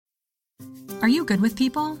Are you good with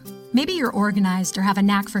people? Maybe you're organized or have a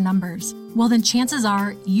knack for numbers. Well, then chances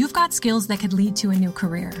are you've got skills that could lead to a new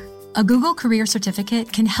career. A Google Career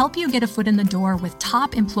Certificate can help you get a foot in the door with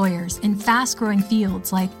top employers in fast-growing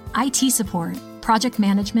fields like IT support, project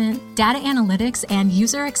management, data analytics, and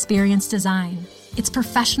user experience design. It's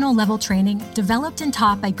professional-level training developed and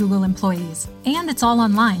taught by Google employees. And it's all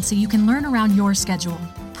online so you can learn around your schedule.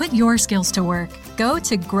 Put your skills to work. Go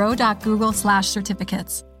to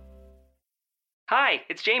grow.google/certificates. Hi,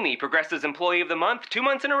 it's Jamie, Progressive's Employee of the Month, 2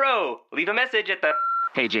 months in a row. Leave a message at the...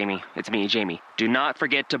 Hey, Jamie, it's me, Jamie. Do not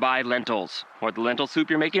forget to buy lentils, or the lentil soup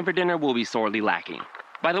you're making for dinner will be sorely lacking.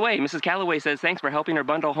 By the way, Mrs. Calloway says thanks for helping her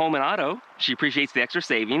bundle home and auto. She appreciates the extra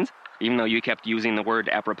savings, even though you kept using the word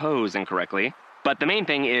apropos incorrectly. But the main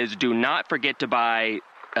thing is do not forget to buy,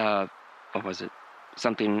 what was it?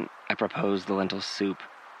 Something apropos the lentil soup.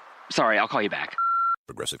 Sorry, I'll call you back.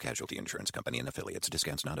 Progressive Casualty Insurance Company and affiliates.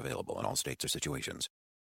 Discounts not available in all states or situations.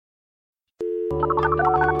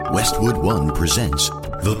 Westwood One presents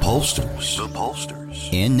The Pollsters. The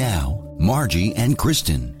Pollsters. And now, Margie and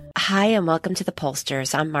Kristen. Hi, and welcome to The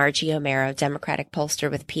Pollsters. I'm Margie O'Mara, Democratic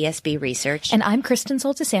pollster with PSB Research. And I'm Kristen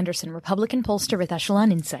Soltis Anderson, Republican pollster with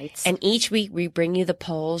Echelon Insights. And each week we bring you the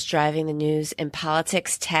polls driving the news in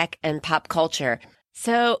politics, tech, and pop culture.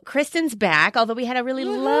 So Kristen's back, although we had a really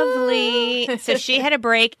lovely, so she had a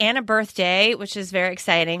break and a birthday, which is very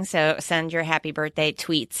exciting. So send your happy birthday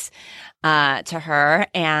tweets to her.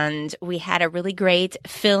 And we had a really great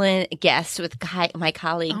fill-in guest with my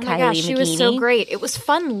colleague, Kylie gosh, she was so McGeaney. great. It was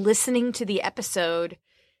fun listening to the episode,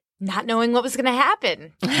 not knowing what was going to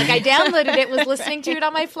happen. Like I downloaded it, was listening to it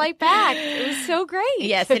on my flight back. It was so great.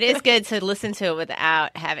 Yes, it is good to listen to it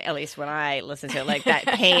without having, at least when I listen to it, like that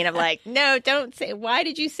pain of like, no, don't say, why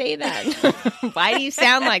did you say that? Why do you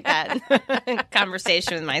sound like that?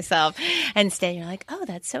 Conversation with myself. Instead, you're like, oh,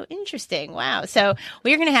 that's so interesting. Wow. So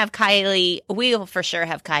we're going to have Kylie. We'll for sure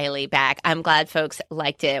have Kylie back. I'm glad folks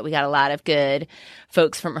liked it. We got a lot of good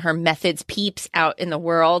folks from her Methods peeps out in the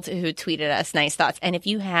world who tweeted us nice thoughts. And if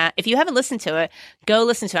you haven't listened to it, go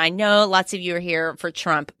listen to it. I know lots of you are here for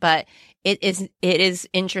Trump, but it is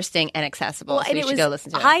interesting and accessible. Well, so and you should go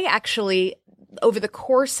listen to it. I actually, over the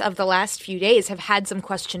course of the last few days, have had some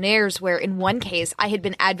questionnaires where in one case I had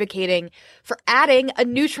been advocating for adding a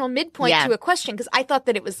neutral midpoint to a question because I thought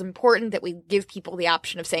that it was important that we give people the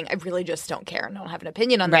option of saying, I really just don't care and don't have an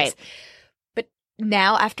opinion on this.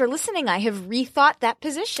 Now, after listening, I have rethought that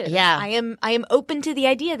position. Yeah. I am open to the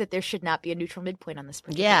idea that there should not be a neutral midpoint on this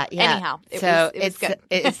particular. Yeah. Anyhow, it was good.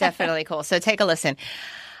 It's definitely cool. So take a listen.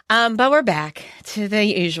 But we're back to the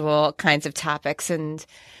usual kinds of topics. And,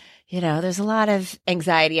 you know, there's a lot of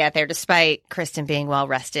anxiety out there, despite Kristen being well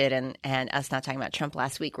rested and us not talking about Trump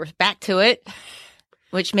last week. We're back to it,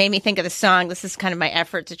 which made me think of the song. This is kind of my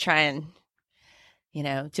effort to try and, you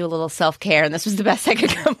know, do a little self-care, and this was the best I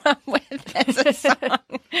could come up with as a song that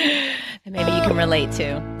maybe you can relate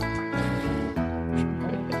to.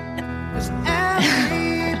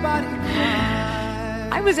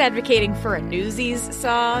 I was advocating for a Newsies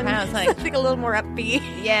song. I was like, something a little more upbeat.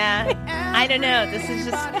 Yeah, I don't know. This is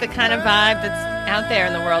just the kind of vibe that's out there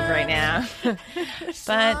in the world right now.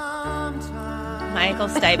 But Michael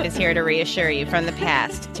Stipe is here to reassure you from the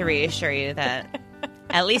past, to reassure you that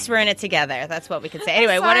at least we're in it together. That's what we could say.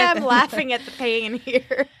 Anyway, I'm laughing at the pain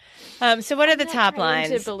here. So what are the top lines?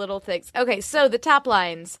 To belittle things. Okay, so the top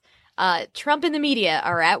lines. Trump and the media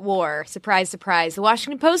are at war. Surprise, surprise. The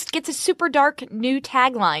Washington Post gets a super dark new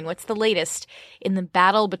tagline. What's the latest in the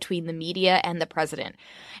battle between the media and the president?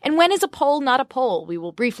 And when is a poll not a poll? We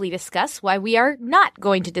will briefly discuss why we are not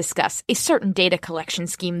going to discuss a certain data collection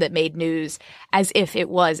scheme that made news as if it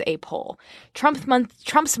was a poll. Trump's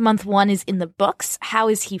month one is in the books. How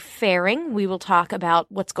is he faring? We will talk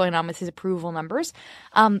about what's going on with his approval numbers.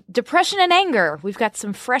 Depression and anger. We've got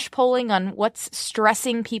some fresh polling on what's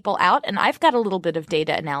stressing people out, and I've got a little bit of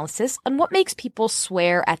data analysis on what makes people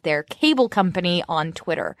swear at their cable company on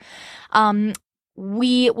Twitter.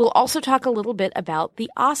 We will also talk a little bit about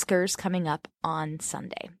the Oscars coming up on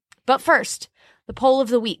Sunday. But first, the poll of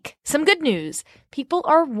the week. Some good news. People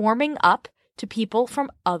are warming up to people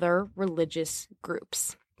from other religious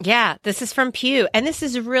groups. Yeah, this is from Pew, and this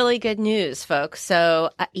is really good news, folks. So,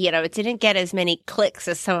 it didn't get as many clicks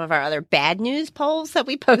as some of our other bad news polls that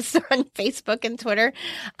we post on Facebook and Twitter.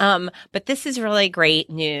 But this is really great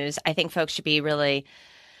news. I think folks should be really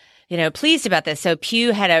pleased about this. So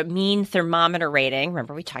Pew had a mean thermometer rating.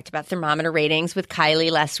 Remember, we talked about thermometer ratings with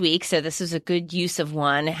Kylie last week. So this is a good use of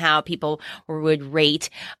one, how people would rate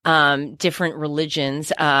different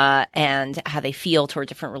religions and how they feel toward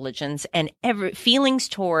different religions, and feelings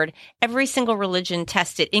toward every single religion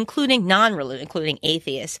tested, including non-religion, including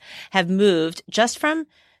atheists, have moved just from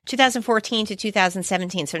 2014 to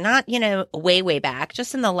 2017. So not, way, way back,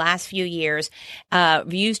 just in the last few years,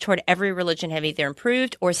 views toward every religion have either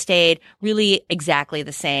improved or stayed really exactly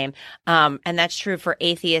the same. And that's true for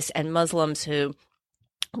atheists and Muslims who,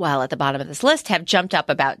 while at the bottom of this list, have jumped up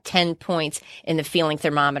about 10 points in the feeling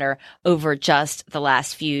thermometer over just the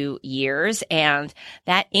last few years. And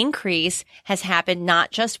that increase has happened not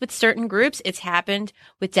just with certain groups, it's happened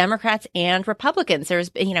with Democrats and Republicans. There's,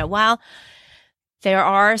 while there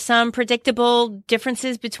are some predictable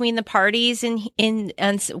differences between the parties in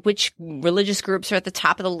which religious groups are at the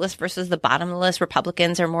top of the list versus the bottom of the list.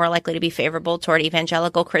 Republicans are more likely to be favorable toward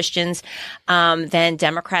evangelical Christians than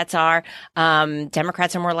Democrats are.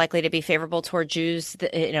 Democrats are more likely to be favorable toward Jews,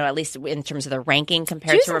 at least in terms of the ranking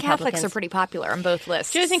compared Jews to and Republicans. Catholics are pretty popular on both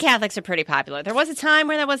lists. Jews and Catholics are pretty popular. There was a time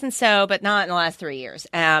where that wasn't so, but not in the last 3 years.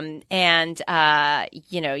 You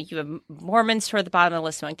have Mormons toward the bottom of the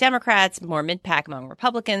list among Democrats, more mid-pack among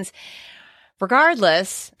Republicans.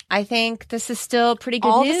 Regardless, I think this is still pretty good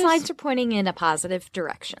All news. the signs are pointing in a positive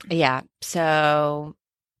direction. Yeah. So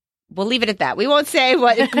we'll leave it at that. We won't say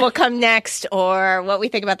what will come next or what we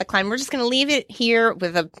think about the climate. We're just going to leave it here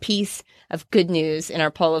with a piece of good news in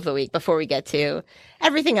our poll of the week before we get to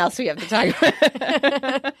everything else we have to talk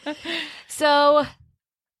about. So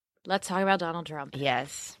let's talk about Donald Trump.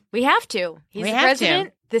 Yes. We have to. He's the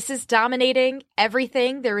president. This is dominating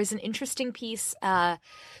everything. There is an interesting piece.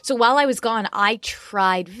 So while I was gone, I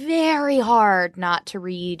tried very hard not to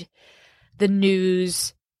read the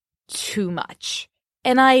news too much.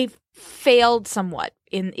 And I failed somewhat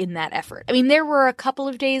in that effort. I mean, there were a couple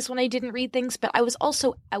of days when I didn't read things, but I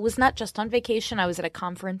was not just on vacation. I was at a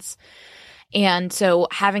conference. And so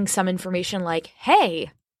having some information like,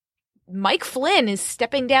 hey, Mike Flynn is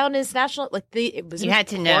stepping down as national, it was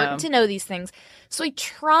important to know these things. So I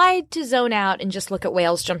tried to zone out and just look at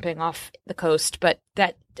whales jumping off the coast, but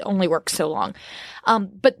that only works so long.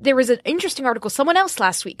 But there was an interesting article. Someone else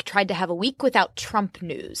last week tried to have a week without Trump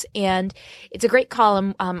news, and it's a great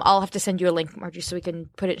column. I'll have to send you a link, Margie, so we can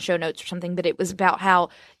put it in show notes or something. But it was about how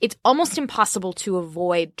it's almost impossible to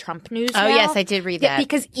avoid Trump news. Oh, now. yes, I did read that.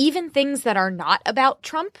 Because even things that are not about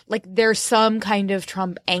Trump, there's some kind of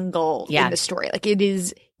Trump angle in the story. It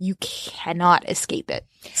is. You cannot escape it.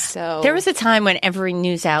 So there was a time when every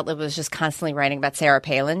news outlet was just constantly writing about Sarah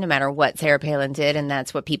Palin, no matter what Sarah Palin did, and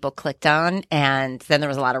that's what people clicked on. And then there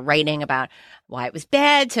was a lot of writing about why it was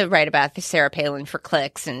bad to write about Sarah Palin for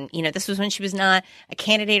clicks. And, this was when she was not a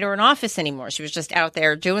candidate or in office anymore. She was just out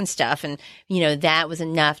there doing stuff. And, that was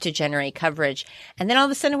enough to generate coverage. And then all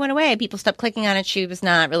of a sudden it went away. People stopped clicking on it. She was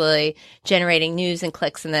not really generating news and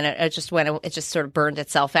clicks. And then it just sort of burned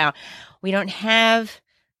itself out. We don't have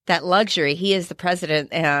that luxury. He is the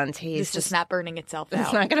president, and he's just not burning itself out.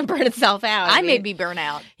 It's not going to burn itself out. I may be burnt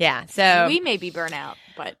out. Yeah. So we may be burnt out,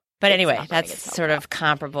 but anyway, that's sort of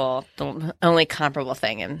comparable, the only comparable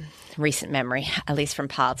thing in recent memory, at least from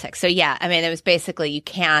politics. So yeah, I mean, it was basically, you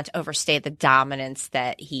can't overstate the dominance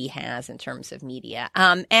that he has in terms of media,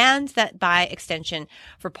 and that by extension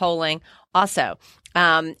for polling also.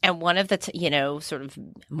 And one of the, sort of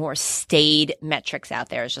more staid metrics out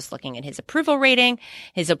there is just looking at his approval rating.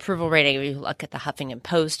 His approval rating, if you look at the Huffington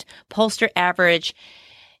Post pollster average,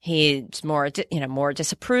 he's more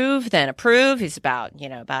disapprove than approve. He's about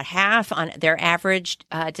half on their average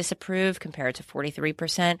disapprove compared to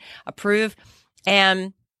 43% approve.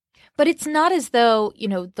 But it's not as though,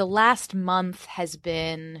 the last month has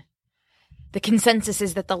been... The consensus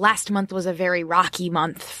is that the last month was a very rocky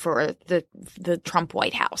month for the Trump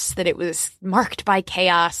White House, that it was marked by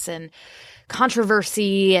chaos and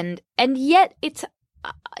controversy, and yet it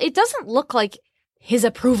doesn't look like his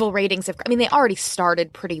approval ratings have – I mean, they already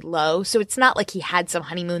started pretty low, so it's not like he had some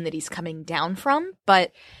honeymoon that he's coming down from.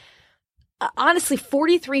 But honestly,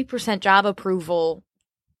 43% job approval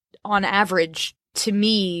on average to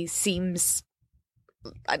me seems –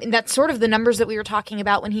 I mean, that's sort of the numbers that we were talking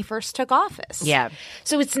about when he first took office. Yeah.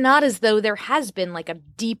 So it's not as though there has been a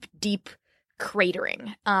deep, deep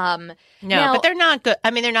cratering. But they're not good. I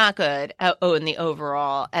mean, they're not good in the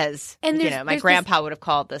overall my grandpa would have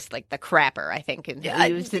called this the crapper, I think.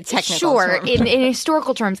 Use the technical term. in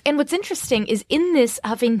historical terms. And what's interesting is in this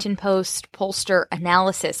Huffington Post pollster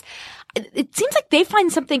analysis, it seems like they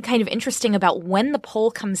find something kind of interesting about when the poll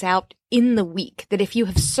comes out in the week, that if you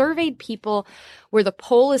have surveyed people where the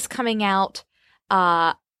poll is coming out,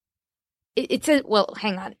 it says, well,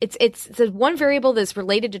 hang on. It says one variable that's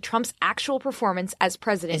related to Trump's actual performance as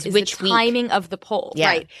president is the timing of the poll,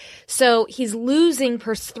 right? So he's losing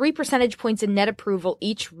 3 percentage points in net approval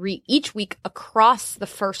each week across the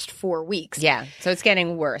first 4 weeks. Yeah, so it's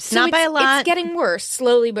getting worse. So Not by a lot. It's getting worse,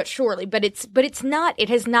 slowly but surely. But it's not. It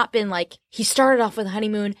has not been like he started off with a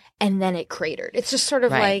honeymoon and then it cratered. It's just sort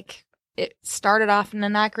of like it started off in a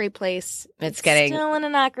not great place. It's getting still in a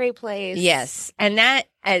not great place. Yes, and that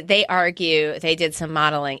they argue, they did some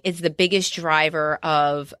modeling, is the biggest driver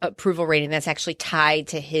of approval rating that's actually tied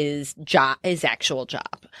to his job, his actual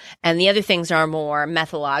job. And the other things are more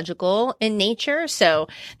methodological in nature. So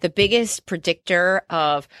the biggest predictor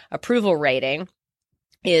of approval rating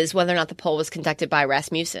is whether or not the poll was conducted by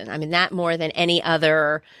Rasmussen. I mean, that more than any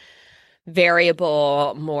other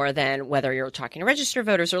variable, more than whether you're talking to registered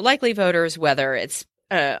voters or likely voters, whether it's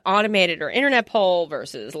automated or internet poll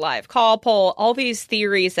versus live call poll, all these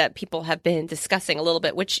theories that people have been discussing a little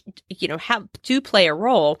bit, which, do play a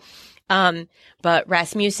role. But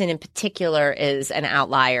Rasmussen in particular is an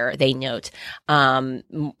outlier, they note,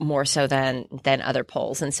 more so than other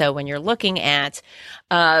polls. And so when you're looking at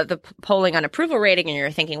the polling on approval rating and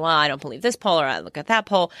you're thinking, well, I don't believe this poll or I look at that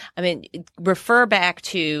poll, I mean, refer back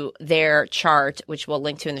to their chart, which we'll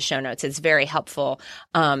link to in the show notes. It's very helpful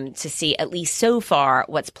to see, at least so far,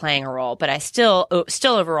 what's playing a role. But I still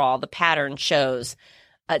overall, the pattern shows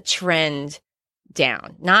a trend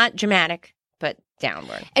down. Not dramatic, but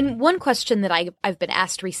downward. And one question that I've been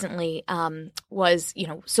asked recently was,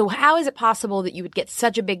 so how is it possible that you would get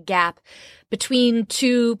such a big gap between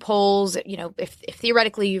two polls? If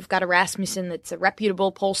theoretically you've got a Rasmussen that's a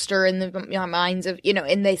reputable pollster in the minds of,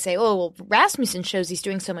 and they say, oh, well, Rasmussen shows he's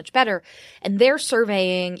doing so much better, and they're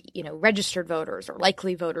surveying, registered voters or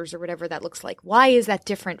likely voters or whatever that looks like. Why is that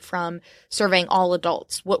different from surveying all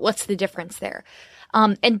adults? What's the difference there?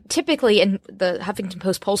 And typically, and the Huffington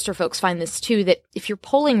Post pollster folks find this too, that if you're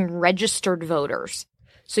polling registered voters,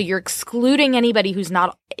 so you're excluding anybody who's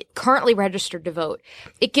not currently registered to vote,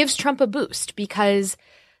 it gives Trump a boost, because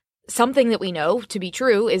something that we know to be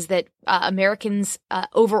true is that Americans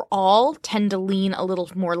overall tend to lean a little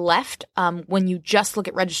more left. When you just look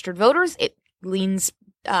at registered voters, it leans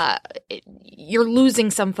you're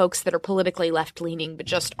losing some folks that are politically left-leaning but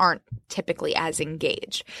just aren't typically as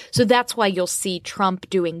engaged. So that's why you'll see Trump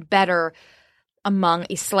doing better among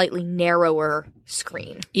a slightly narrower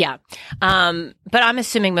screen. Yeah. But I'm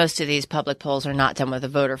assuming most of these public polls are not done with a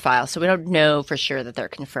voter file, so we don't know for sure that they're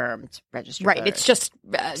confirmed registered voters. It's just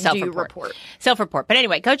self-report. Self-report. But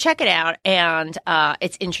anyway, go check it out, and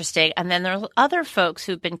it's interesting. And then there's other folks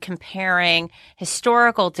who've been comparing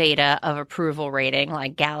historical data of approval rating,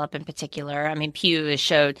 like Gallup in particular. I mean, Pew has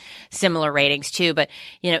showed similar ratings too. But,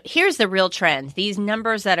 here's the real trend. These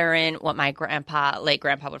numbers that are in what my late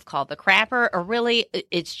grandpa would have called the crapper are really,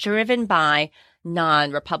 it's driven by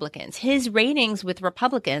non-Republicans. His ratings with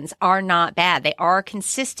Republicans are not bad. They are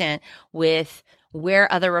consistent with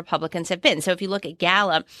where other Republicans have been. So if you look at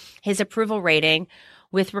Gallup, his approval rating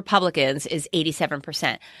with Republicans is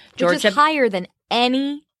 87%. Which is higher than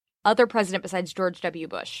any other president besides George W.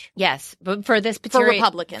 Bush. Yes, but for this particular, for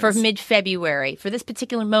Republicans, for mid-February, for this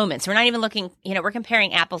particular moment. So we're not even looking, we're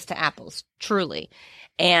comparing apples to apples, truly.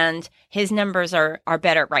 And his numbers are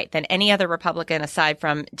better, right, than any other Republican aside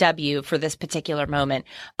from W for this particular moment.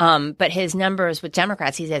 But his numbers with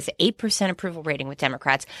Democrats, he has 8% approval rating with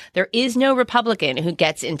Democrats. There is no Republican who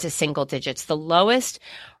gets into single digits. The lowest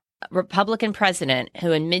Republican president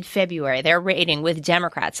who in mid-February, their rating with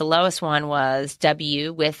Democrats, the lowest one was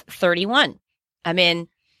W with 31. I mean,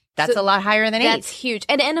 that's a lot higher than 8. That's huge.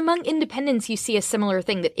 And among independents, you see a similar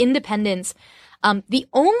thing, that independents, the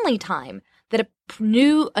only time that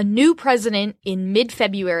a new president in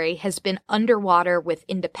mid-February has been underwater with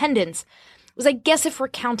independents was, I guess, if we're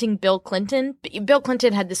counting Bill Clinton. Bill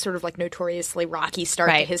Clinton had this sort of like notoriously rocky start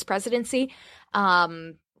to his presidency.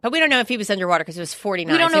 But we don't know if he was underwater because it was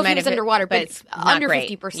 49. We don't know if he was underwater, but it's under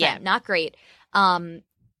 50%. Yeah. Not great.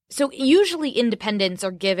 So usually independents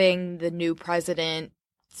are giving the new president,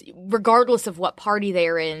 regardless of what party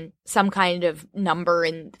they're in, some kind of number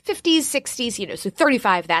in the 50s, 60s, so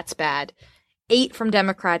 35, that's bad. 8 from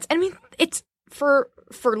Democrats. I mean, it's for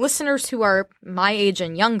listeners who are my age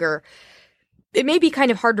and younger, it may be kind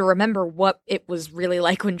of hard to remember what it was really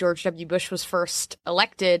like when George W. Bush was first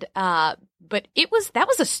elected. But that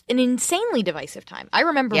was an insanely divisive time. I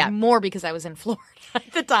remember more because I was in Florida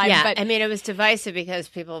at the time. Yeah, but I mean, it was divisive because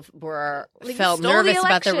people felt nervous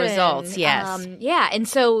about the results. Yes, and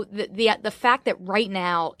so the fact that right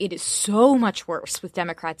now it is so much worse with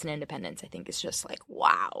Democrats and independents, I think, is just like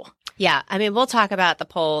wow. Yeah, I mean, we'll talk about the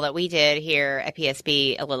poll that we did here at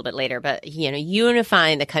PSB a little bit later, but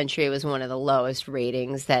unifying the country was one of the lowest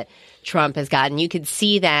ratings that Trump has gotten. You could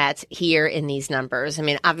see that here in these numbers. I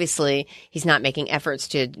mean, obviously, he's not making efforts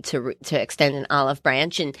to extend an olive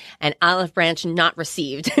branch, and an olive branch not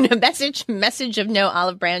received. A message of no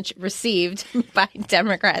olive branch received by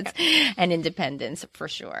Democrats and independents for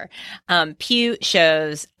sure. Pew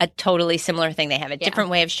shows a totally similar thing. They have a different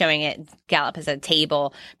way of showing it. Gallup has a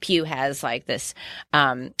table. Pew has like this.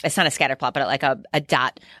 It's not a scatter plot, but like a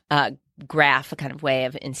dot graph, a kind of way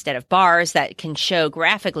of, instead of bars, that can show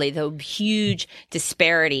graphically the huge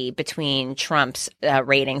disparity between Trump's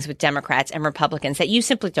ratings with Democrats and Republicans that you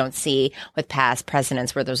simply don't see with past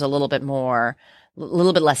presidents, where there's a little bit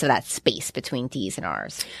less of that space between D's and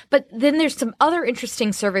R's. But then there's some other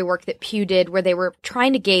interesting survey work that Pew did where they were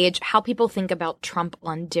trying to gauge how people think about Trump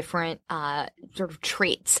on different sort of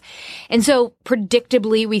traits. And so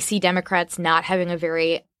predictably, we see Democrats not having a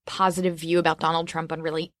very positive view about Donald Trump on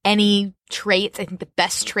really any traits. I think the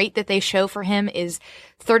best trait that they show for him is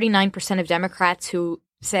 39% of Democrats who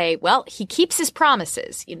say, well, he keeps his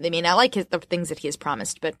promises. They may not like the things that he has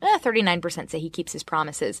promised, but 39% say he keeps his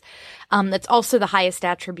promises. That's also the highest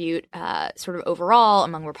attribute sort of overall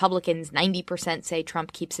among Republicans. 90% say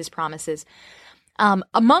Trump keeps his promises.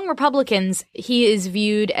 Among Republicans, he is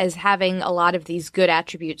viewed as having a lot of these good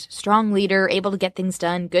attributes: strong leader, able to get things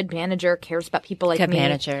done, good manager, cares about people like me. Good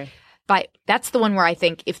manager. But that's the one where I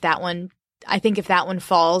think if that one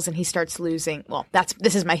falls and he starts losing, well,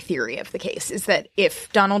 this is my theory of the case, is that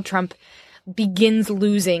if Donald Trump begins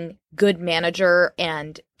losing good manager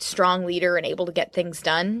and strong leader and able to get things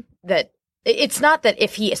done, that it's not that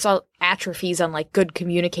if he saw atrophies on like good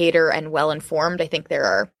communicator and well informed. I think there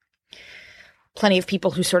are plenty of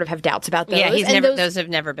people who sort of have doubts about those. Yeah, those have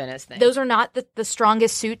never been his thing. Those are not the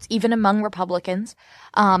strongest suits, even among Republicans.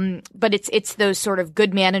 But it's those sort of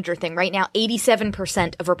good manager thing. Right now,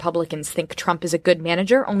 87% of Republicans think Trump is a good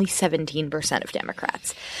manager, only 17% of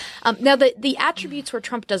Democrats. Now, the attributes where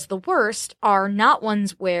Trump does the worst are not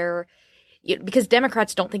ones where, because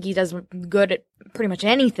Democrats don't think he does good at pretty much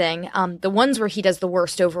anything, the ones where he does the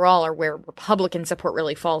worst overall are where Republican support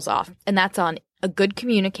really falls off. And that's on a good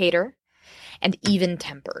communicator and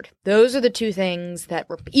even-tempered. Those are the two things that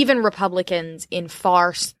even Republicans in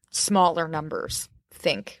far smaller numbers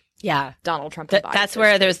think Donald Trump embodies. That's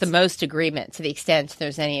where there's the most agreement, to the extent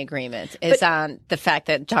there's any agreement, is on the fact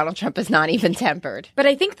that Donald Trump is not even-tempered. But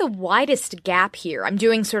I think the widest gap here, I'm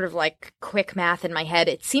doing sort of like quick math in my head,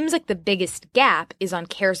 it seems like the biggest gap is on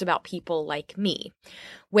cares about people like me,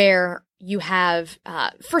 where you have,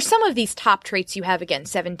 for some of these top traits, you have, again,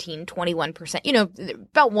 17, 21%.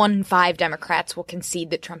 About 1 in 5 Democrats will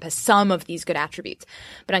concede that Trump has some of these good attributes.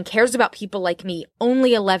 But on cares about people like me,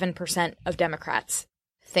 only 11% of Democrats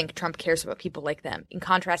think Trump cares about people like them. In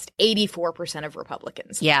contrast, 84% of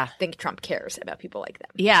Republicans think Trump cares about people like them.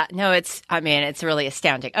 Yeah, no, it's really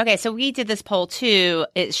astounding. Okay, so we did this poll too.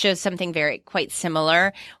 It shows something quite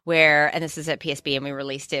similar and this is at PSB and we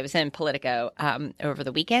released it. It was in Politico over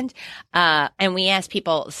the weekend. And we asked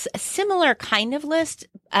people a similar kind of list,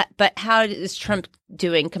 but how is Trump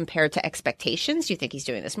doing compared to expectations? Do you think he's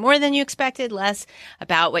doing this more than you expected, less,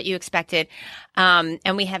 about what you expected?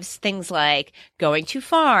 And we have things like going too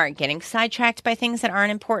far, getting sidetracked by things that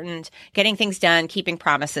aren't important, getting things done, keeping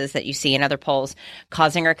promises that you see in other polls,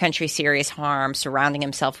 causing our country serious harm, surrounding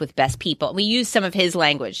himself with best people. We use some of his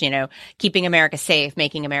language, keeping America safe,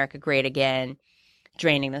 making America great again,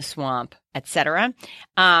 draining the swamp, etc.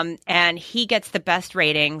 And he gets the best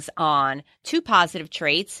ratings on 2 positive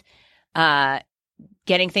traits,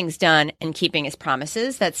 getting things done and keeping his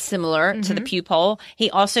promises. That's similar to the Pew poll. He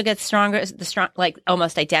also gets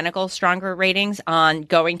almost identical, stronger ratings on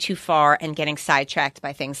going too far and getting sidetracked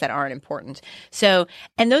by things that aren't important. So,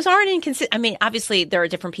 and those aren't inconsistent. I mean, obviously there are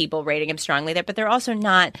different people rating him strongly there, but they're also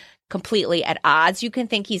not completely at odds. You can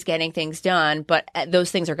think he's getting things done, but those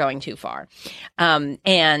things are going too far.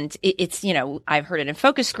 And it's, I've heard it in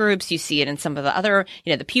focus groups. You see it in some of the other,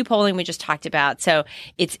 the Pew polling we just talked about. So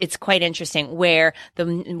it's quite interesting where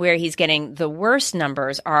he's getting the worst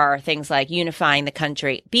numbers are things like unifying the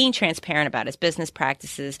country, being transparent about his business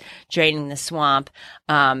practices, draining the swamp.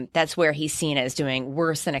 That's where he's seen as doing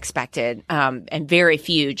worse than expected. And very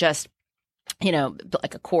few, just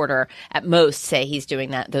like a quarter at most, say he's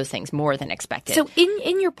doing those things more than expected. So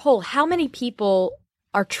in your poll, how many people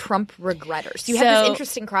are Trump regretters? You have this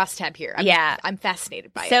interesting crosstab here. I'm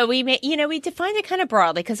fascinated by it. So we defined it kind of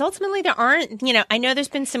broadly because ultimately there aren't, I know there's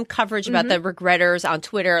been some coverage about the regretters on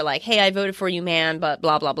Twitter, like, hey, I voted for you, man, but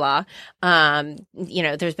blah, blah, blah.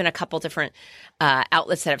 There's been a couple different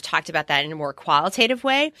outlets that have talked about that in a more qualitative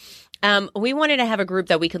way. We wanted to have a group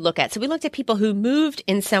that we could look at. So we looked at people who moved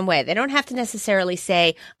in some way. They don't have to necessarily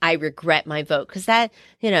say, I regret my vote, because that,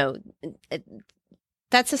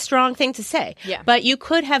 that's a strong thing to say. Yeah. But you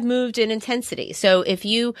could have moved in intensity. So if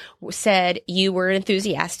you said you were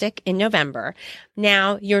enthusiastic in November,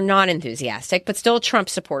 now you're not enthusiastic, but still a Trump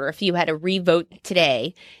supporter. If you had to re-vote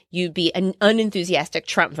today, you'd be an unenthusiastic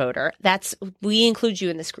Trump voter. We include you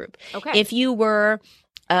in this group. Okay. If you were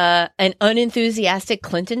an unenthusiastic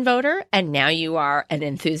Clinton voter, and now you are an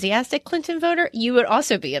enthusiastic Clinton voter, you would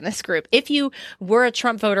also be in this group. If you were a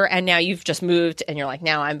Trump voter and now you've just moved and you're like,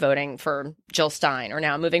 now I'm voting for Jill Stein, or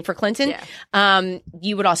now I'm moving for Clinton,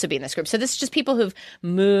 you would also be in this group. So this is just people who've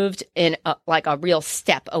moved in a real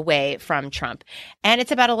step away from Trump. And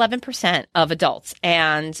it's about 11% of adults.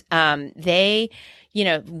 And they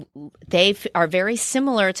are very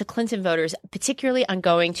similar to Clinton voters, particularly on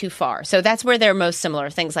going too far. So that's where they're most similar,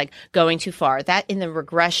 things like going too far. That in the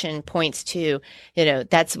regression points to,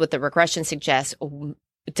 that's what the regression suggests,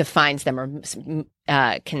 defines them, or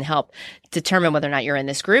can help determine whether or not you're in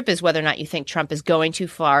this group, is whether or not you think Trump is going too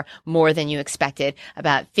far more than you expected.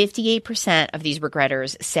 About 58% of these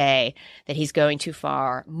regretters say that he's going too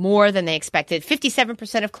far more than they expected.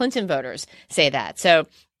 57% of Clinton voters say that. So,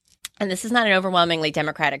 and this is not an overwhelmingly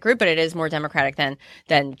Democratic group, but it is more Democratic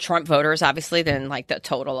than Trump voters, obviously, than like the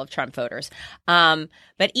total of Trump voters.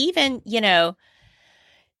 But even, even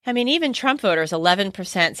Trump voters,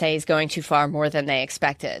 11% say he's going too far more than they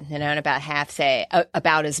expected, and about half say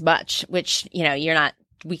about as much, which,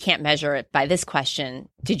 we can't measure it by this question.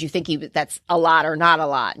 Did you think that's a lot or not a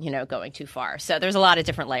lot, going too far? So there's a lot of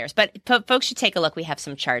different layers, but folks should take a look. We have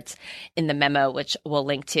some charts in the memo, which we'll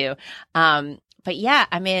link to. But yeah,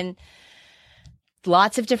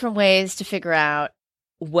 lots of different ways to figure out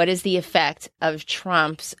what is the effect of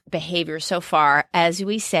Trump's behavior so far. As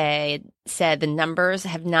we said, the numbers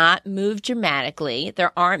have not moved dramatically.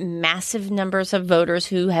 There aren't massive numbers of voters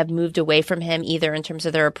who have moved away from him, either in terms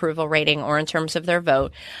of their approval rating or in terms of their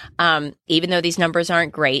vote. Even though these numbers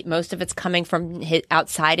aren't great, most of it's coming from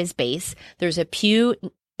outside his base. There's a Pew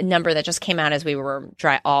number that just came out as we were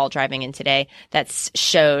all driving in today that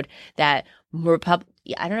showed that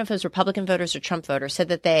I don't know if it was Republican voters or Trump voters, said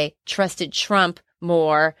that they trusted Trump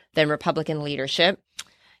more than Republican leadership.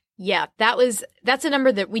 Yeah, that's a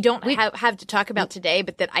number that we don't have to talk about today,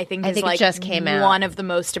 but that I think is like just came out. One of the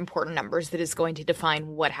most important numbers that is going to define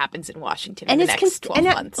what happens in Washington in the next 12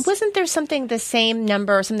 months. Wasn't there the same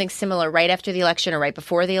number or something similar right after the election or right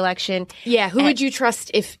before the election? Yeah, who would you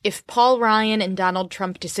trust if Paul Ryan and Donald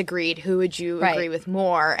Trump disagreed? Who would you agree with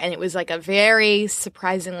more? And it was like a very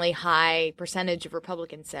surprisingly high percentage of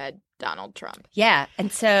Republicans said Donald Trump. Yeah,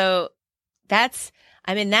 and so that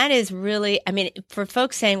is really, for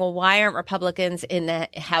folks saying, well, why aren't Republicans in the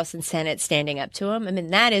House and Senate standing up to him?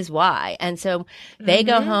 That is why. And so they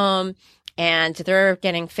go home and they're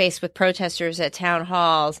getting faced with protesters at town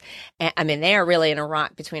halls. And, they are really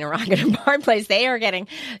between a rock and a hard place. They are getting,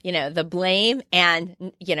 the blame and,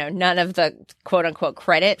 none of the quote unquote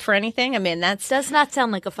credit for anything. That does not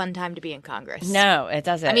sound like a fun time to be in Congress. No, it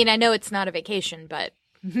doesn't. I know it's not a vacation, but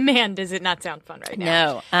man, does it not sound fun right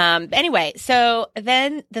now. No. Anyway, so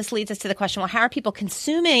then this leads us to the question, well, how are people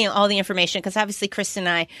consuming all the information? Because obviously Kristen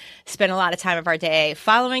and I spend a lot of time of our day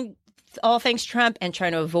following all things Trump and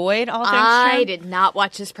trying to avoid all things Trump. I did not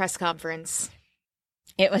watch his press conference.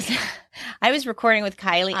 I was recording with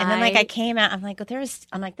Kylie, and then I came out, I'm like,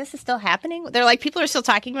 this is still happening? They're like, people are still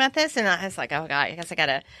talking about this? And I was like, oh God, I guess I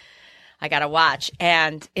gotta watch.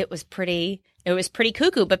 And it was pretty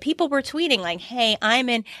cuckoo, but people were tweeting like, hey, I'm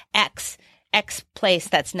in X place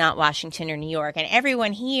that's not Washington or New York, and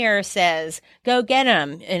everyone here says, go get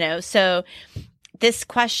them, So this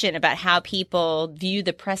question about how people view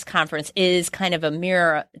the press conference is kind of a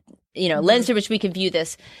mirror, lens through which we can view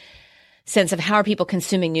this sense of how are people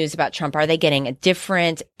consuming news about Trump? Are they getting a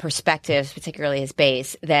different perspective, particularly his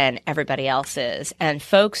base, than everybody else is? And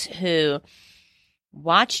folks who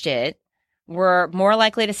watched it were more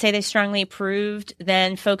likely to say they strongly approved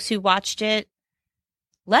than folks who watched it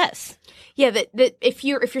less. Yeah, that if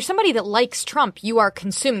you're somebody that likes Trump, you are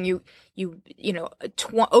consuming.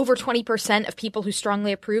 Over 20% of people who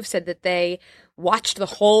strongly approve said that they watched the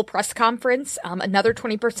whole press conference. Another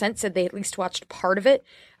 20% said they at least watched part of it.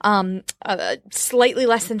 Slightly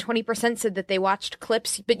less than 20% said that they watched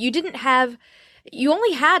clips. But you didn't have you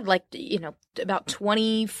only had about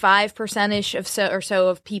 25%-ish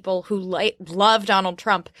of people who love Donald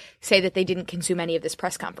Trump say that they didn't consume any of this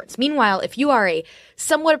press conference. Meanwhile, if you are a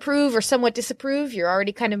somewhat approve or somewhat disapprove, you're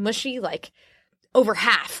already kind of mushy. Like over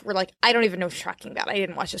half were like, I don't even know what you're talking about. I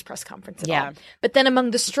didn't watch this press conference at all. But then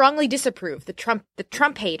among the strongly disapprove, the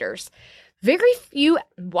Trump haters, very few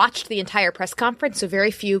watched the entire press conference, so very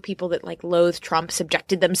few people that loathe Trump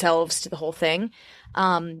subjected themselves to the whole thing.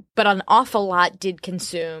 But an awful lot did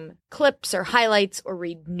consume clips or highlights or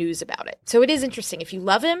read news about it. So it is interesting. If you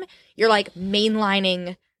love him, you're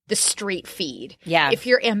mainlining the straight feed. Yeah. If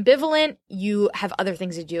you're ambivalent, you have other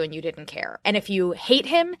things to do and you didn't care. And if you hate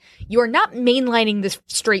him, you are not mainlining the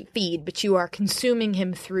straight feed, but you are consuming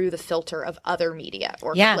him through the filter of other media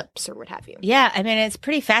or clips or what have you. Yeah. I mean, it's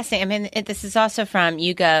pretty fascinating. I mean, this is also from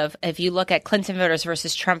YouGov. If you look at Clinton voters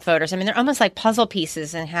versus Trump voters, I mean, they're almost like puzzle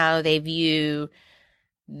pieces in how they view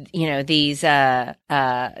these, the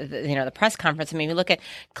press conference. I mean, you look at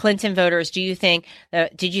Clinton voters. Did you think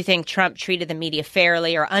Trump treated the media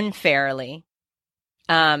fairly or unfairly?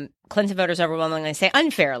 Clinton voters overwhelmingly say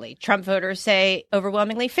unfairly. Trump voters say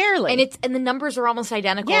overwhelmingly fairly. And the numbers are almost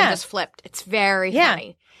identical and just flipped. It's very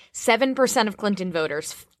funny. 7% of Clinton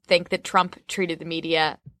voters think that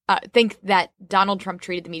think that Donald Trump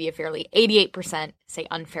treated the media fairly. 88% say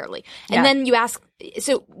unfairly. And then you ask,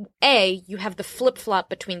 so you have the flip-flop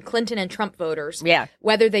between Clinton and Trump voters,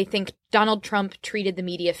 whether they think Donald Trump treated the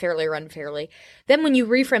media fairly or unfairly. Then when you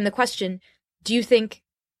reframe the question, do you think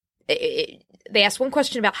they asked one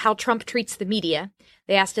question about how Trump treats the media.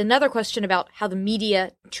 They asked another question about how the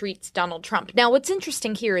media treats Donald Trump. Now, what's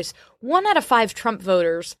interesting here is 1 out of 5 Trump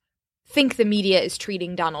voters think the media is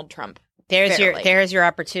treating Donald Trump fairly. There's your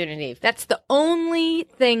opportunity. That's the only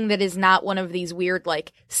thing that is not one of these weird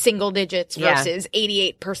single digits versus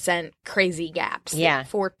 88% crazy gaps. Yeah.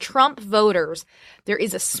 For Trump voters, there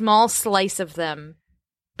is a small slice of them,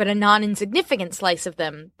 but a non-insignificant slice of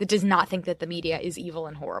them that does not think that the media is evil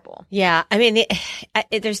and horrible. Yeah. I mean,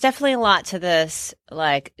 there's definitely a lot to this.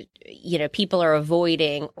 People are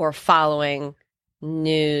avoiding or following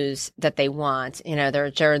news that they want.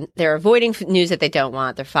 They're avoiding news that they don't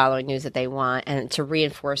want. They're following news that they want, and to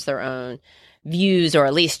reinforce their own views, or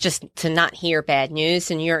at least just to not hear bad news.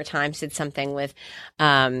 The New York Times did something with,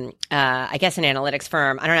 I guess, an analytics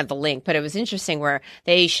firm. I don't have the link, but it was interesting where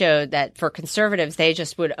they showed that for conservatives, they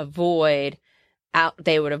just would avoid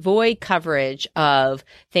coverage of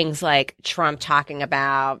things like Trump talking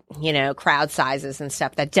about, crowd sizes and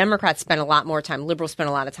stuff, that Democrats spend a lot more time, liberals spend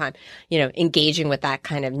a lot of time, engaging with that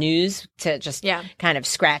kind of news to just kind of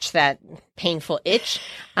scratch that painful itch.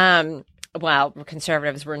 While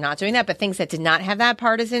conservatives were not doing that, but things that did not have that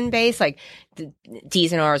partisan base, like the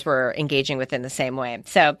D's and R's, were engaging with in the same way.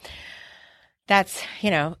 So that's,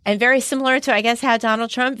 and very similar to, I guess, how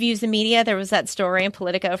Donald Trump views the media. There was that story in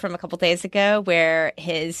Politico from a couple days ago where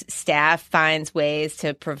his staff finds ways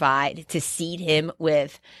to seed him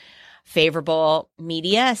with favorable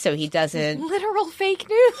media, so he doesn't literal fake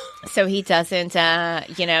news. So he doesn't,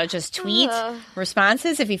 just tweet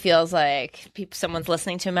responses if he feels like someone's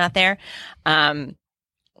listening to him out there,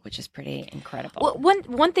 which is pretty incredible. Well,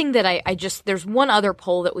 one thing that there's one other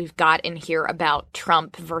poll that we've got in here about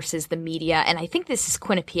Trump versus the media, and I think this is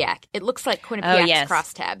Quinnipiac. It looks like Quinnipiac's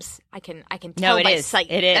crosstabs. I can tell by sight.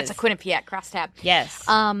 It is. That's a Quinnipiac crosstab. Yes.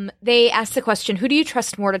 They asked the question, who do you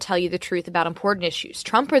trust more to tell you the truth about important issues,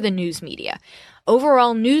 Trump or the news media?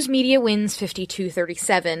 Overall, news media wins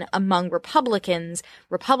 52-37. Among Republicans,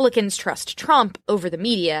 Republicans trust Trump over the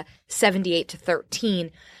media, 78-13.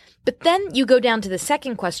 But then you go down to the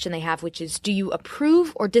second question they have, which is, do you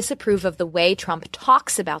approve or disapprove of the way Trump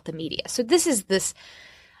talks about the media? So this is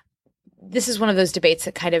one of those debates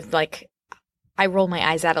that kind of I roll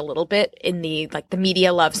my eyes at a little bit in the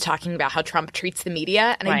media loves talking about how Trump treats the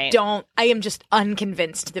media. And right. I am just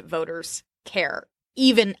unconvinced that voters care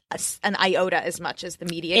even an iota as much as the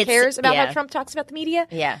media cares about how Trump talks about the media.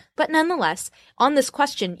 Yeah. But nonetheless, on this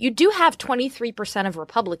question, you do have 23% of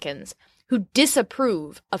Republicans who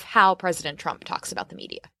disapprove of how President Trump talks about the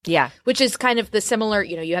media. Yeah. Which is kind of the similar,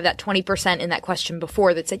 you have that 20% in that question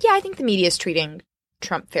before that said, I think the media is treating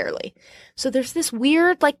Trump fairly. So there's this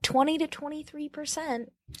weird 20 to 23%.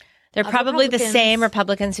 They're probably the same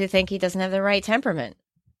Republicans who think he doesn't have the right temperament.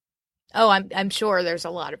 Oh, I'm sure there's a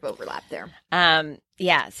lot of overlap there.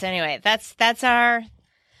 Yeah. So anyway, that's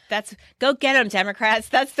go get them, Democrats.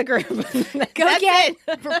 That's the group. Go get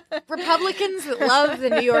Republicans that love the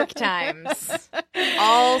New York Times.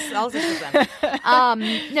 All 6 of them.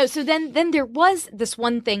 No. So then there was this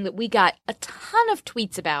one thing that we got a ton of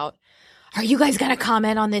tweets about. Are you guys going to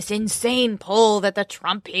comment on this insane poll that the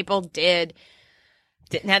Trump people did?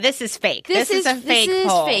 Now this is fake. This is a fake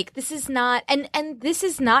poll. Fake. This is not, and this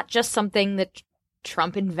is not just something that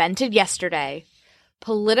Trump invented yesterday.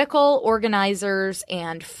 Political organizers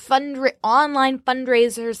and online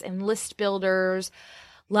fundraisers and list builders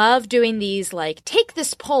love doing these, like, take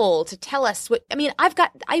this poll to tell us what. I mean,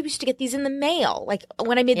 I used to get these in the mail. Like,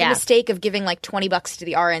 when I made the mistake of giving like $20 to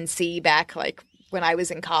the RNC back, like, when I was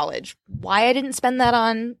in college. Why I didn't spend that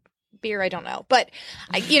on beer, I don't know. But,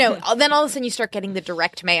 then all of a sudden you start getting the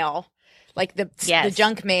direct mail, like the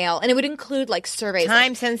junk mail. And it would include, like, surveys.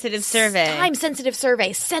 Time-sensitive survey. Time-sensitive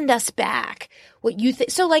survey. Send us back what you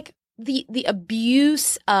think. So, like, the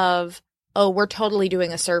abuse of, oh, we're totally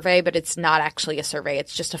doing a survey, but it's not actually a survey.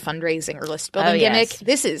 It's just a fundraising or list-building gimmick.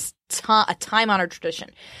 This is a time-honored tradition.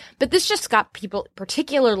 But this just got people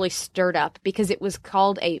particularly stirred up because it was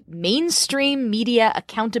called a mainstream media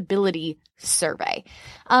accountability survey.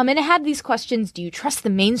 And it had these questions. Do you trust the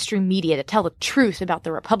mainstream media to tell the truth about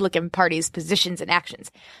the Republican Party's positions and actions?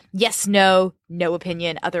 Yes, no, no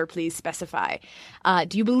opinion, other please specify.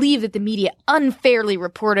 Do you believe that the media unfairly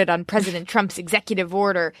reported on President Trump's executive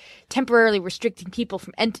order temporarily restricting people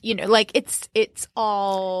from, it's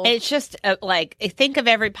all. It's just think of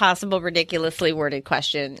every possible ridiculously worded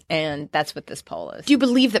question, and that's what this poll is. Do you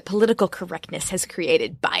believe that political correctness has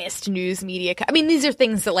created biased news media? I mean, these are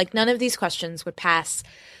things that, like, none of these questions would pass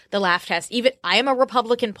the laugh test. Even I am a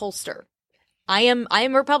Republican pollster. I am a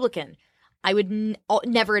Republican. I would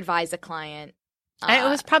never advise a client. It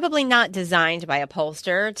was probably not designed by a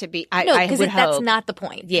pollster to be. No, because that's not the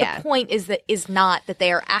point. Yeah. The point is not that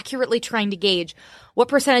they are accurately trying to gauge what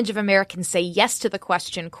percentage of Americans say yes to the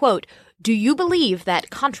question, quote, do you believe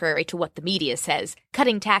that, contrary to what the media says,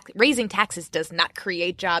 raising taxes does not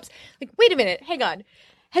create jobs? Like, wait a minute, hang on.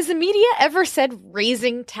 Has the media ever said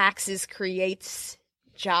raising taxes creates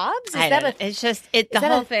jobs? It's just the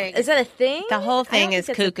whole thing. Is that a thing? The whole thing is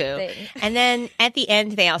cuckoo. And then at the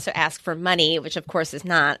end, they also ask for money, which of course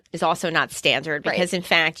is also not standard because in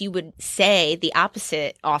fact you would say the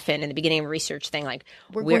opposite often in the beginning of a research thing, like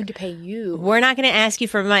we're going to pay you. We're not going to ask you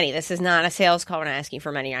for money. This is not a sales call. We're not asking you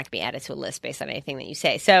for money. You're not going to be added to a list based on anything that you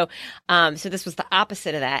say. So, so this was the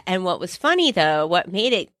opposite of that. And what was funny though, what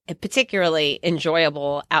made it particularly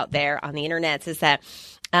enjoyable out there on the internet is that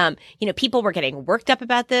people were getting worked up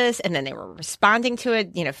about this and then they were responding to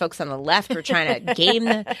it. Folks on the left were trying to game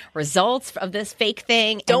the results of this fake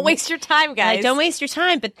thing. Don't waste your time, guys. Don't waste your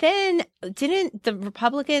time. But then didn't the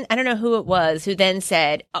Republican, I don't know who it was, who then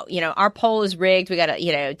said, our poll is rigged. We got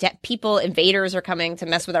to, invaders are coming to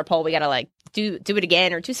mess with our poll. We got to do it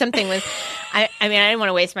again or do something with, I didn't want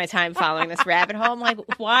to waste my time following this rabbit hole. I'm like,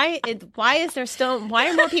 why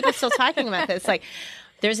are more people still talking about this? Like,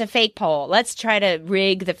 there's a fake poll. Let's try to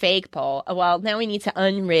rig the fake poll. Well, now we need to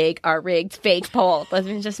unrig our rigged fake poll.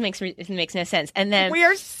 It just makes no sense. And then we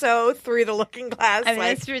are so through the looking glass.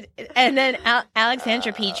 And then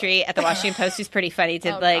Alexandra Petrie at the Washington Post, who's pretty funny,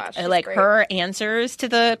 did great. her answers to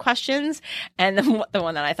the questions. And the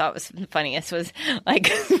one that I thought was funniest was like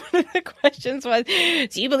one of the questions was,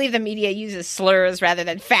 "Do you believe the media uses slurs rather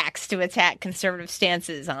than facts to attack conservative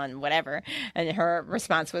stances on whatever?" And her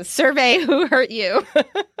response was, "Survey who hurt you."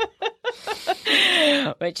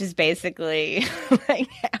 Which is basically like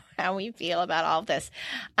how we feel about all of this.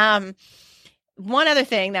 One other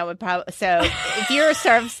thing that would probably, so if you're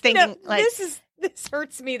sort of thinking this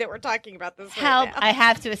hurts me that we're talking about this. Help, right now. I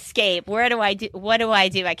have to escape. What do I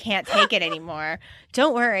do? I can't take it anymore.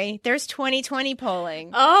 Don't worry. There's 2020 polling.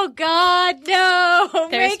 Oh, God, no.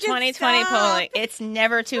 There's 2020 polling. It's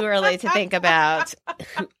never too early to think about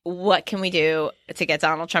what can we do to get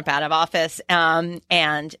Donald Trump out of office. And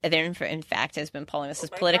there, in fact, has been polling. This is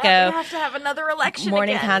Politico. God, we have to have another election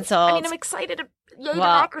Morning again. Consult. I'm excited to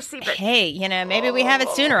democracy. But hey, maybe we have it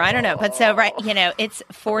sooner. I don't know. But so, it's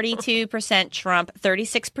 42% Trump,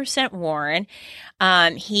 36% Warren.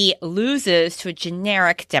 He loses to a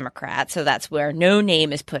generic Democrat. So that's where no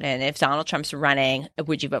name is put in. If Donald Trump's running,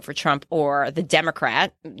 would you vote for Trump or the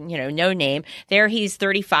Democrat? No name. There he's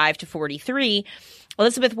 35 to 43.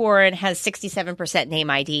 Elizabeth Warren has 67% name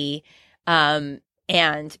ID.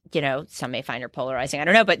 And, some may find her polarizing. I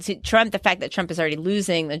don't know. But Trump, the fact that Trump is already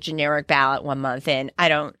losing the generic ballot 1 month in, I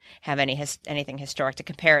don't have anything historic to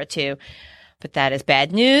compare it to. But that is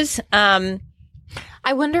bad news.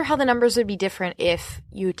 I wonder how the numbers would be different if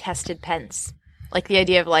you tested Pence. Like the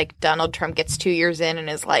idea of Donald Trump gets 2 years in and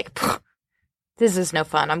is like, this is no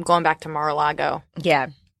fun. I'm going back to Mar-a-Lago. Yeah.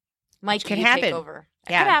 Mike, could happen. Take over.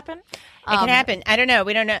 It Yeah. could happen. It could happen. I don't know.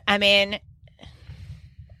 We don't know. I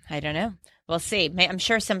don't know. We'll see. I'm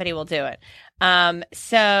sure somebody will do it.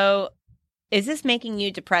 So is this making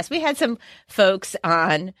you depressed? We had some folks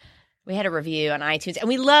on We had a review on iTunes, and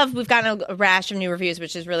we've gotten a rash of new reviews,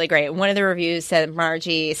 which is really great. One of the reviews said,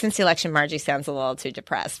 Margie, since the election, Margie sounds a little too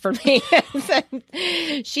depressed for me.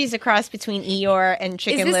 She's a cross between Eeyore and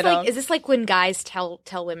Chicken Little. Is this like when guys tell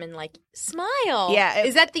women, like, smile? Yeah.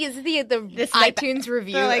 Is that the iTunes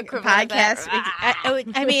review like podcast?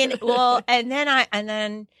 I mean, well,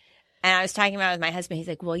 and I was talking about it with my husband. He's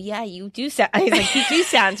like, well, yeah, you do sound, he's like, you do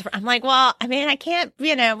sound, I'm like, well, I mean, I can't,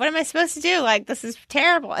 what am I supposed to do? Like, this is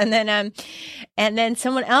terrible. And then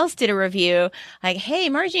someone else did a review like, hey,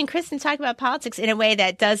 Margie and Kristen talk about politics in a way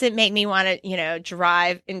that doesn't make me want to,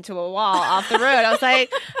 drive into a wall off the road. I was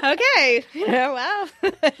like, okay, well,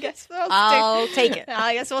 I guess I'll take it.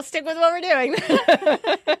 I guess we'll stick with what we're doing.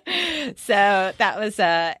 So that was,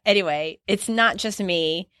 anyway, it's not just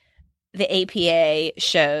me. The APA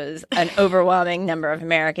shows an overwhelming number of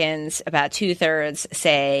Americans, about 2/3,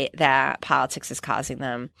 say that politics is causing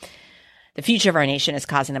them, the future of our nation is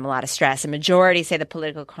causing them a lot of stress. A majority say the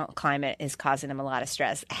political climate is causing them a lot of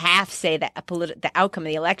stress. Half say that the outcome of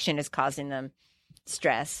the election is causing them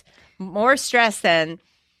stress. More stress than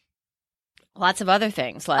lots of other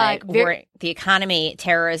things like the economy,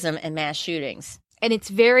 terrorism, and mass shootings. And it's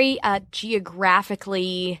very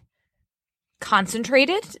geographically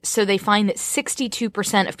concentrated. So they find that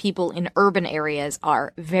 62% of people in urban areas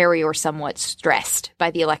are very or somewhat stressed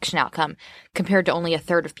by the election outcome, compared to only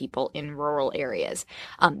 1/3 of people in rural areas.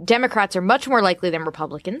 Democrats are much more likely than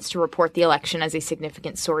Republicans to report the election as a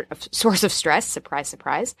significant source of stress. Surprise,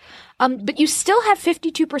 surprise. But you still have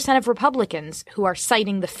 52% of Republicans who are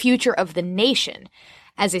citing the future of the nation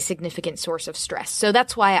as a significant source of stress. So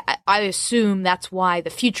that's why I assume that's why the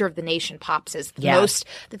future of the nation pops as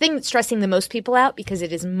the thing that's stressing the most people out, because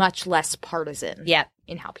it is much less partisan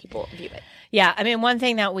in how people view it. Yeah. I mean, one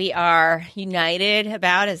thing that we are united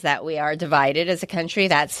about is that we are divided as a country.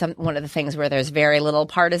 That's one of the things where there's very little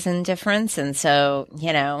partisan difference. And so,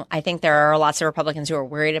 I think there are lots of Republicans who are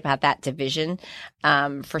worried about that division,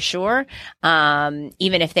 for sure.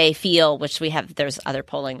 Even if they feel, there's other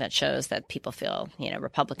polling that shows that people feel,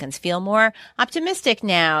 Republicans feel more optimistic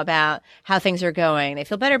now about how things are going. They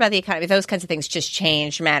feel better about the economy. Those kinds of things just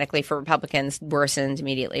changed dramatically for Republicans, worsened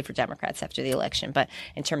immediately for Democrats after the election. But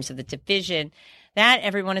in terms of the division, that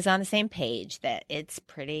everyone is on the same page, that it's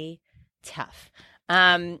pretty tough.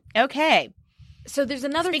 Okay. So there's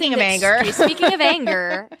another Speaking thing of anger. Speaking of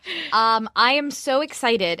anger, I am so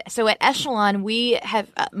excited. So at Echelon, we have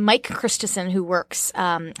Mike Christensen, who works.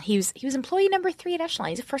 He was employee number 3 at Echelon.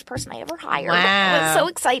 He's the first person I ever hired. Wow. It was so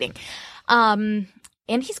exciting.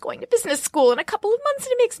 And he's going to business school in a couple of months,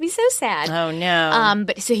 and it makes me so sad. Oh, no.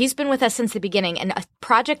 But so he's been with us since the beginning, and a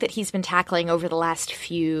project that he's been tackling over the last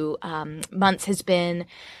few months has been,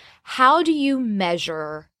 how do you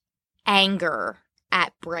measure anger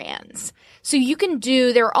at brands? So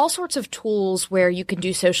there are all sorts of tools where you can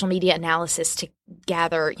do social media analysis to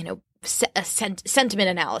gather, a sentiment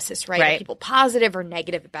analysis, right? Are people positive or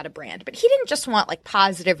negative about a brand? But he didn't just want like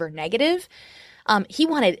positive or negative. He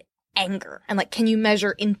wanted anger, and like, can you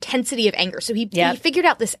measure intensity of anger? So he figured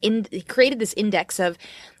out he created this index of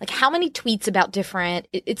like how many tweets about different,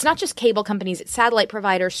 it's not just cable companies, it's satellite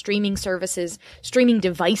providers, streaming services, streaming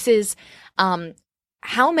devices.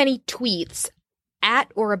 How many tweets at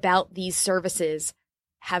or about these services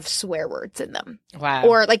have swear words in them? Wow.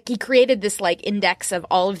 Or like he created this like index of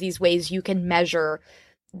all of these ways you can measure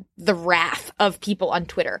the wrath of people on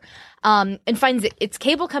Twitter, and finds that it's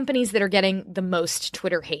cable companies that are getting the most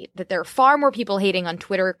Twitter hate, that there are far more people hating on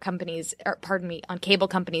on cable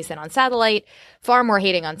companies than on satellite, far more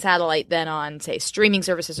hating on satellite than on, say, streaming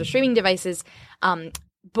services or streaming devices.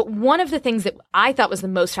 But one of the things that I thought was the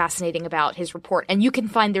most fascinating about his report, and you can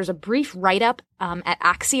find there's a brief write-up at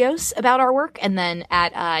Axios about our work, and then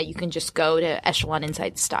you can just go to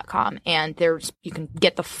echeloninsights.com, and you can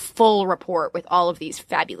get the full report with all of these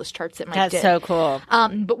fabulous charts that Mike did. That's so cool.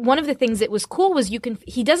 But one of the things that was cool was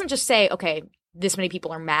he doesn't just say, okay, this many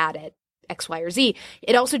people are mad at X, Y, or Z.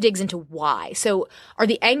 It also digs into why. So are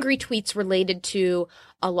the angry tweets related to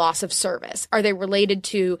a loss of service? Are they related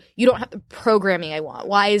to, you don't have the programming I want?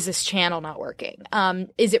 Why is this channel not working?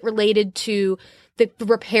 Is it related to the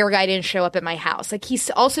repair guy didn't show up at my house? Like he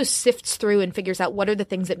also sifts through and figures out what are the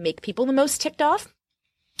things that make people the most ticked off.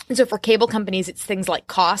 And so for cable companies, it's things like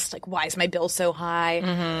cost, like why is my bill so high?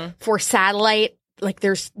 Mm-hmm. For satellite, like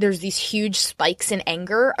there's these huge spikes in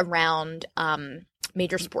anger around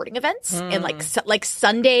major sporting events and like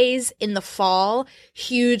Sundays in the fall,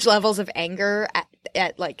 huge levels of anger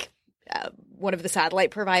at one of the satellite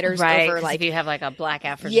providers over like if you have like a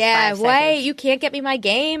blackout for 5 seconds. You can't get me my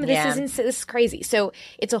game. This is crazy. So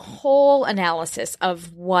it's a whole analysis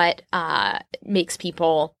of what makes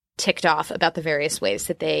people ticked off about the various ways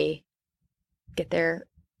that they get their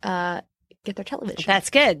television. That's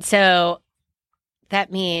good. So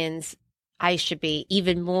that means I should be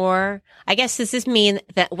even more, I guess, does this mean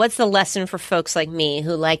that what's the lesson for folks like me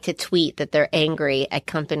who like to tweet that they're angry at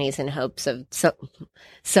companies in hopes of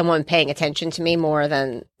someone paying attention to me more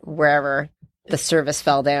than wherever the service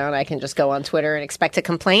fell down? I can just go on Twitter and expect a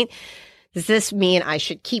complaint. Does this mean I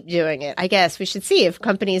should keep doing it? I guess we should see if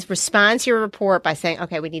companies respond to your report by saying,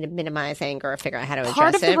 okay, we need to minimize anger or figure out how to address it.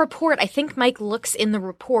 Part of the report, I think Mike looks in the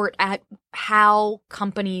report at how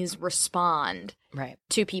companies respond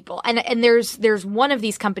to people. And there's one of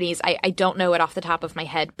these companies, I don't know it off the top of my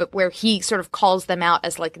head, but where he sort of calls them out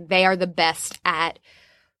as like they are the best at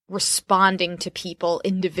responding to people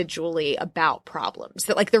individually about problems.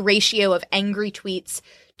 That like the ratio of angry tweets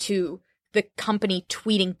to the company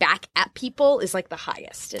tweeting back at people is like the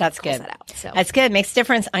highest. That's good. That out, so. That's good. Makes a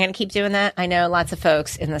difference. I'm going to keep doing that. I know lots of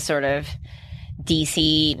folks in the sort of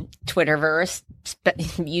DC Twitterverse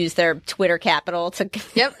use their Twitter capital to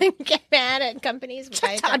get mad at companies.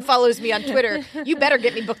 Chuck Todd follows me on Twitter. You better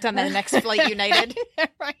get me booked on the next Flight United.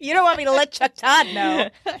 Right. You don't want me to let Chuck Todd know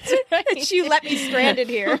that you let me stranded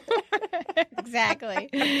here. Exactly.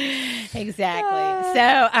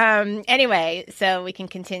 So anyway, so we can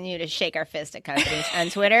continue to shake our fist at companies on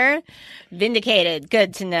Twitter. Vindicated.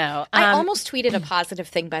 Good to know. I almost tweeted a positive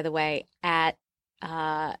thing, by the way, at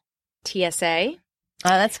TSA. Oh,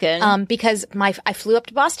 that's good. Because I flew up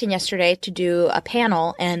to Boston yesterday to do a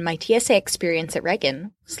panel, and my TSA experience at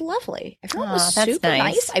Reagan was lovely. Everyone was super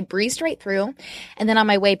nice. I breezed right through, and then on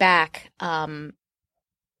my way back,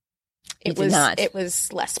 it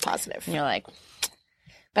was less positive. And you're like,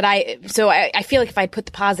 but I feel like if I'd put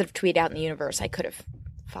the positive tweet out in the universe, I could have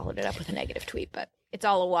followed it up with a negative tweet, but it's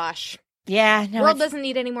all a wash. Yeah, no, world doesn't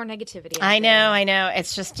need any more negativity. I know.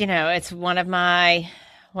 It's just it's one of my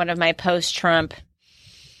post-Trump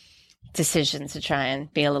decisions to try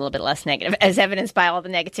and be a little bit less negative, as evidenced by all the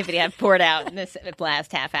negativity I've poured out in this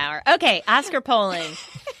last half hour. Okay, Oscar polling.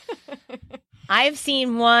 I've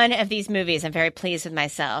seen one of these movies. I'm very pleased with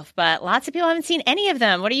myself, but lots of people haven't seen any of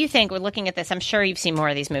them. What do you think? We're looking at this. I'm sure you've seen more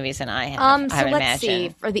of these movies than I have. So let's see.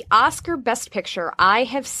 For the Oscar Best Picture, I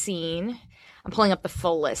have seen. I'm pulling up the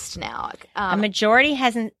full list now. A majority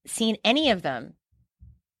hasn't seen any of them.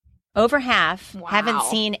 Over half haven't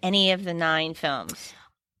seen any of the 9 films.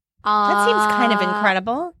 That seems kind of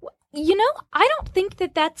incredible. I don't think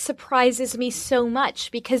that surprises me so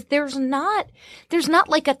much because there's not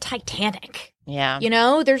like a Titanic. Yeah.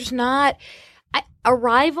 There's not.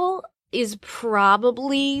 Arrival is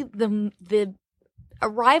probably the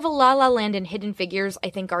Arrival, La La Land, and Hidden Figures,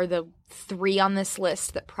 I think, are the 3 on this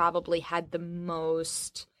list that probably had the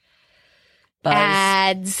most buzz.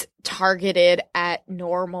 Ads targeted at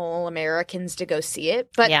normal Americans to go see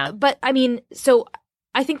it. But I mean, so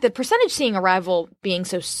I think the percentage seeing Arrival being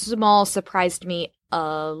so small surprised me,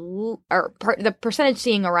 the percentage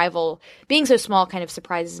seeing Arrival being so small kind of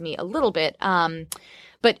surprises me a little bit.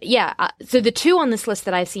 But yeah, so the 2 on this list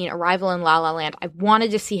that I've seen, Arrival and La La Land, I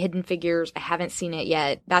wanted to see Hidden Figures. I haven't seen it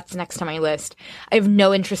yet. That's next on my list. I have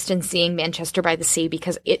no interest in seeing Manchester by the Sea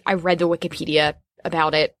because I read the Wikipedia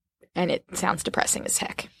about it and it sounds depressing as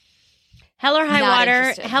heck. Hell or High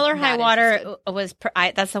Water. Hell or High Water was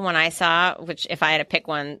that's the one I saw. Which, if I had to pick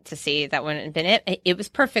one to see, that wouldn't have been it. It was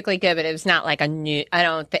perfectly good, but it was not like a new. I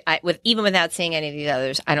don't think even without seeing any of these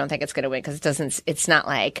others, I don't think it's going to win because it doesn't. It's not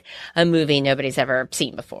like a movie nobody's ever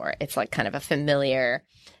seen before. It's like kind of a familiar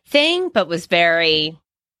thing, but was very,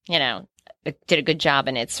 it did a good job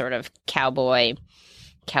in its sort of cowboy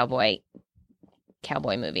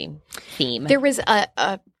movie theme. There was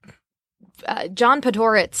a John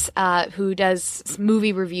Podhoretz, who does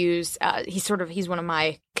movie reviews, he's one of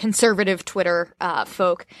my conservative Twitter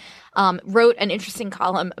folk, wrote an interesting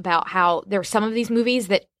column about how there are some of these movies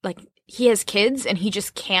that, like, he has kids and he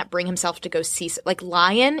just can't bring himself to go see. Like,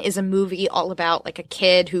 Lion is a movie all about, like, a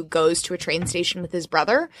kid who goes to a train station with his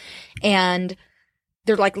brother, and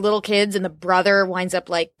they're, like, little kids, and the brother winds up,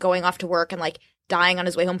 like, going off to work and, like, dying on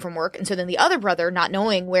his way home from work. And so then the other brother, not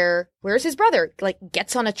knowing where's his brother, like,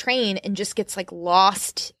 gets on a train and just gets, like,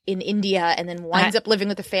 lost in India and then winds up living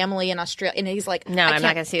with a family in Australia. And he's like, no, I'm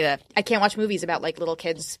not going to see that. I can't watch movies about, like, little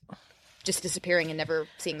kids just disappearing and never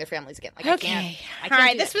seeing their families again. Like, okay. I can't all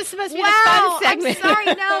right. This was supposed to be the fun segment. I'm sorry.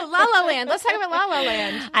 No, La La Land. Let's talk about La La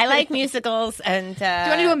Land. I like musicals, and do you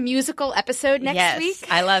want to do a musical episode next week?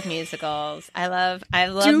 Yes, I love musicals. I love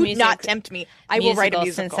do music. not tempt me. I will write a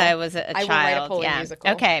musical since I was a child. I will write a Polish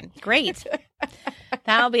musical. Okay, great.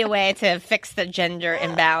 That'll be a way to fix the gender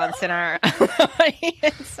imbalance in our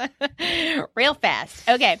audience real fast.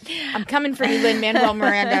 Okay. I'm coming for you, Lin-Manuel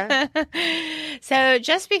Miranda. So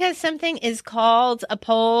just because something is called a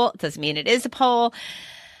poll doesn't mean it is a poll.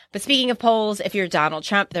 But speaking of polls, if you're Donald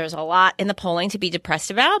Trump, there's a lot in the polling to be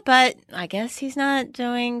depressed about, but I guess he's not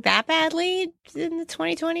doing that badly in the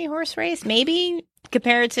 2020 horse race, maybe,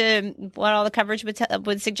 compared to what all the coverage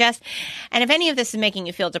would suggest. And if any of this is making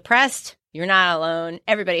you feel depressed, you're not alone.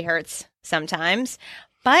 Everybody hurts sometimes.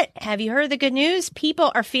 But have you heard the good news?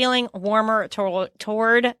 People are feeling warmer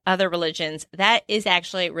toward other religions. That is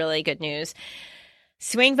actually really good news.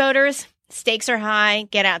 Swing voters, stakes are high.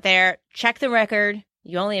 Get out there. Check the record.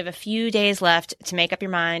 You only have a few days left to make up your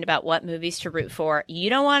mind about what movies to root for. You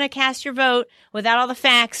don't want to cast your vote without all the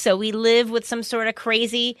facts, so we live with some sort of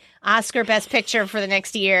crazy Oscar Best Picture for the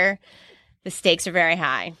next year. The stakes are very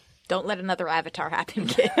high. Don't let another Avatar happen,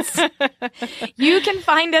 kids. You can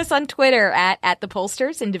find us on Twitter at The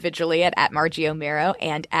Pollsters, individually at Margie O'Meara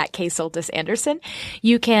and at K. Soltis Anderson.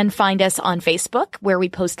 You can find us on Facebook, where we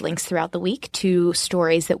post links throughout the week to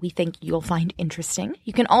stories that we think you'll find interesting.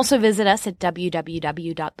 You can also visit us at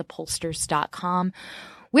www.thepollsters.com,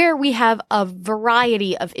 where we have a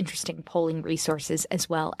variety of interesting polling resources as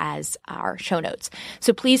well as our show notes.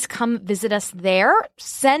 So please come visit us there.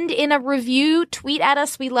 Send in a review. Tweet at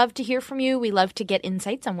us. We love to hear from you. We love to get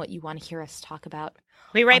insights on what you want to hear us talk about.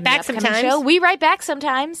 We write back sometimes. Show. We write back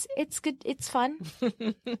sometimes. It's good. It's fun.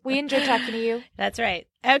 We enjoy talking to you. That's right.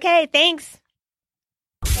 Okay, thanks.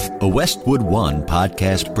 A Westwood One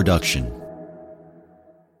podcast production.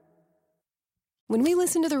 When we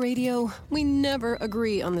listen to the radio, we never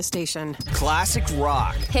agree on the station. Classic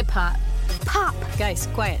rock. Hip-hop. Pop. Guys,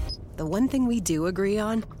 quiet. The one thing we do agree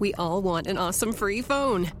on, we all want an awesome free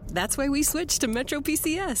phone. That's why we switched to Metro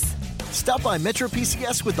PCS. Stop by Metro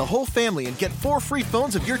PCS with the whole family and get 4 free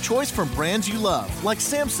phones of your choice from brands you love, like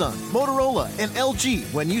Samsung, Motorola, and LG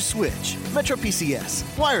when you switch. Metro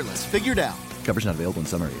PCS. Wireless figured out. Coverage not available in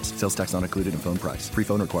some areas. Sales tax not included in phone price. Free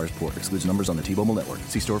phone requires port. Excludes numbers on the T-Mobile network.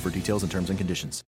 See store for details and terms and conditions.